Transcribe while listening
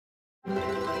Hey,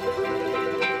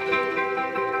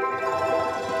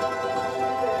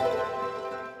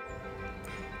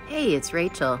 it's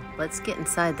Rachel. Let's get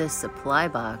inside this supply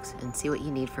box and see what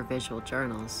you need for visual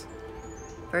journals.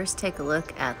 First, take a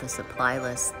look at the supply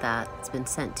list that's been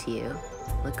sent to you.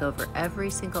 Look over every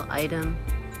single item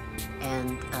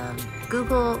and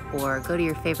Google or go to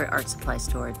your favorite art supply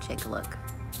store and take a look.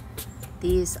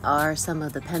 These are some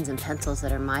of the pens and pencils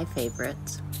that are my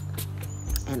favorites,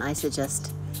 and I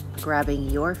suggest grabbing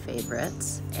your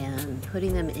favorites and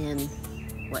putting them in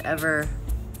whatever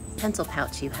pencil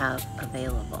pouch you have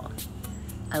available.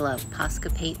 I love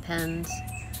Posca paint pens.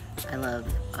 I love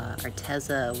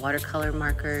Arteza watercolor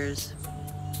markers,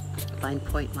 fine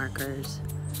point markers,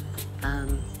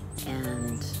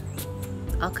 and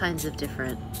all kinds of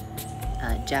different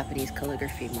Japanese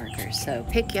calligraphy markers. So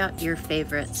pick out your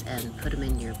favorites and put them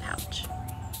in your pouch.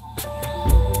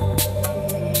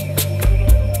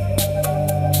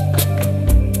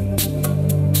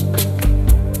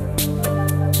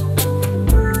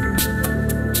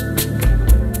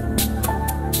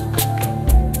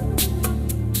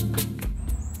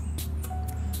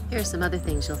 Here are some other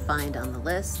things you'll find on the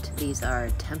list. These are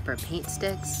temper paint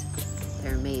sticks.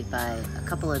 They're made by a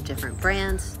couple of different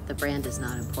brands. The brand is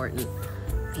not important.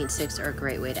 Paint sticks are a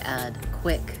great way to add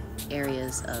quick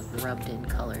areas of rubbed in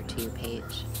color to your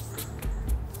page.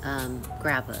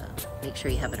 Make sure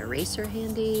you have an eraser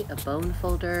handy, a bone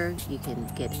folder. You can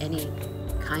get any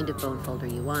kind of bone folder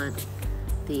you want.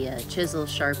 The chisel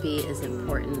Sharpie is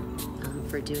important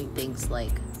for doing things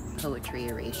like poetry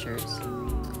erasures.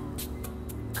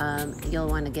 You'll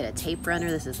want to get a tape runner.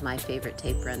 This is my favorite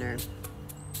tape runner.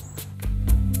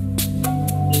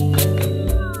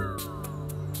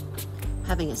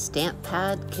 Having a stamp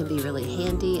pad can be really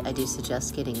handy. I do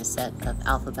suggest getting a set of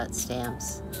alphabet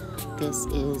stamps. This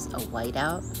is a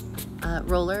whiteout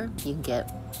roller. You can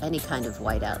get any kind of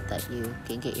whiteout that you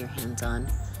can get your hands on.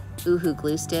 Oohoo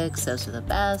glue sticks, those are the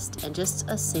best. And just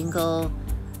a single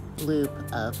loop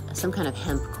of some kind of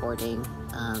hemp cording.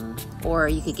 Or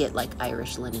you could get like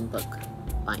Irish linen book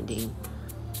binding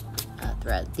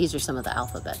thread. These are some of the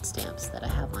alphabet stamps that I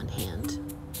have on hand.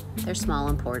 They're small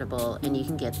and portable, and you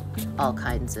can get all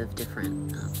kinds of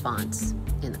different fonts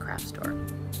in the craft store.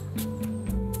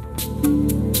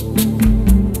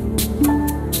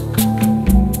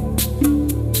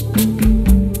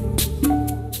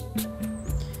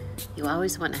 You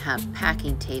always want to have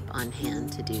packing tape on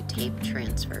hand to do tape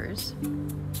transfers.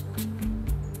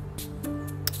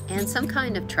 And some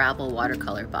kind of travel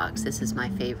watercolor box. This is my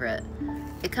favorite.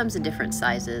 It comes in different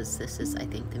sizes. This is, I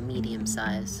think, the medium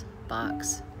size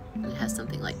box. It has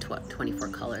something like 24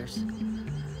 colors.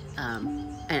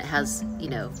 And it has, you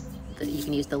know, you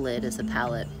can use the lid as a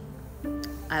palette.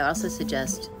 I also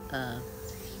suggest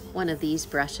one of these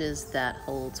brushes that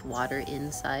holds water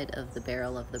inside of the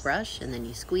barrel of the brush, and then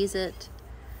you squeeze it.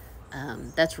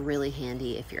 That's really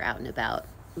handy if you're out and about.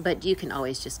 But you can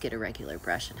always just get a regular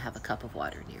brush and have a cup of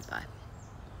water nearby.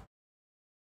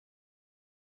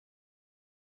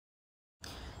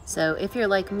 So if you're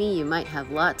like me, you might have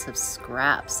lots of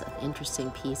scraps of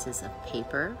interesting pieces of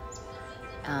paper.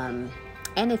 And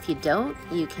if you don't,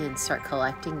 you can start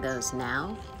collecting those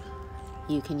now.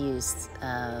 You can use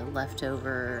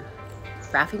leftover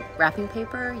wrapping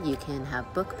paper. You can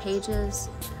have book pages.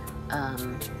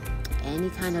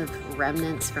 Any kind of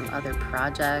remnants from other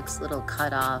projects, little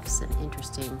cut-offs and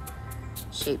interesting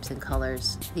shapes and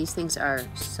colors. These things are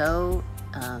so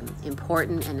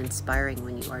important and inspiring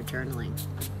when you are journaling.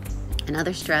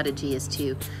 Another strategy is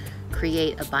to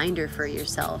create a binder for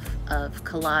yourself of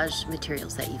collage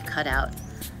materials that you've cut out.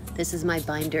 This is my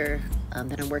binder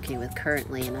that I'm working with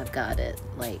currently, and I've got it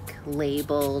like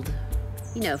labeled,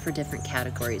 you know, for different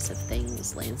categories of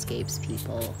things, landscapes,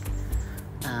 people.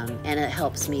 And it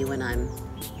helps me when I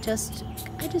just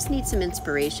need some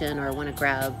inspiration, or want to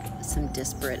grab some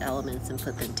disparate elements and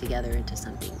put them together into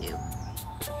something new.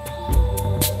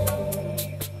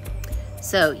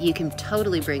 So you can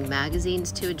totally bring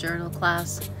magazines to a journal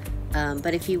class,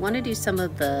 but if you want to do some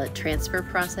of the transfer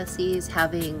processes,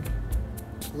 having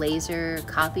laser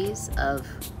copies of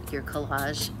your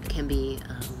collage can be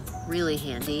really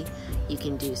handy. You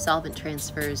can do solvent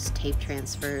transfers, tape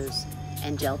transfers,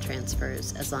 and gel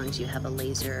transfers as long as you have a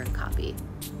laser copy.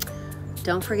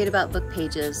 Don't forget about book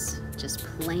pages, just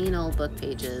plain old book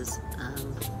pages.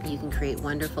 You can create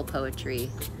wonderful poetry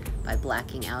by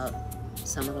blacking out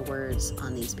some of the words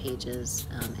on these pages,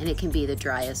 and it can be the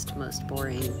driest, most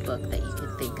boring book that you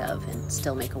can think of and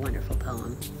still make a wonderful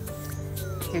poem.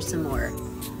 Here's some more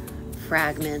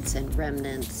fragments and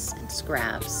remnants and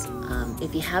scraps.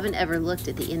 If you haven't ever looked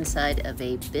at the inside of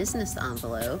a business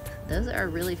envelope, those are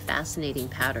really fascinating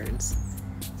patterns.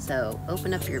 So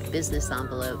open up your business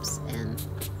envelopes and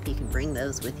you can bring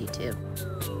those with you too.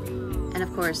 And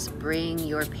of course, bring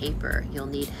your paper. You'll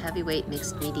need heavyweight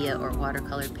mixed media or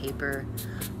watercolor paper,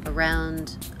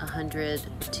 around 100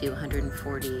 to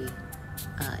 140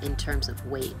 in terms of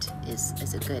weight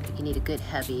is a good, you need a good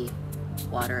heavy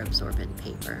water absorbent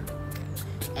paper.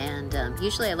 And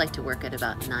usually I like to work at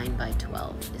about 9 by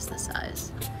 12 is the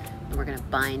size. And we're gonna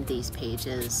bind these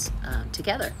pages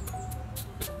together.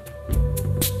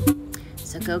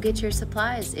 So go get your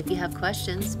supplies. If you have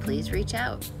questions, please reach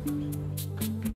out.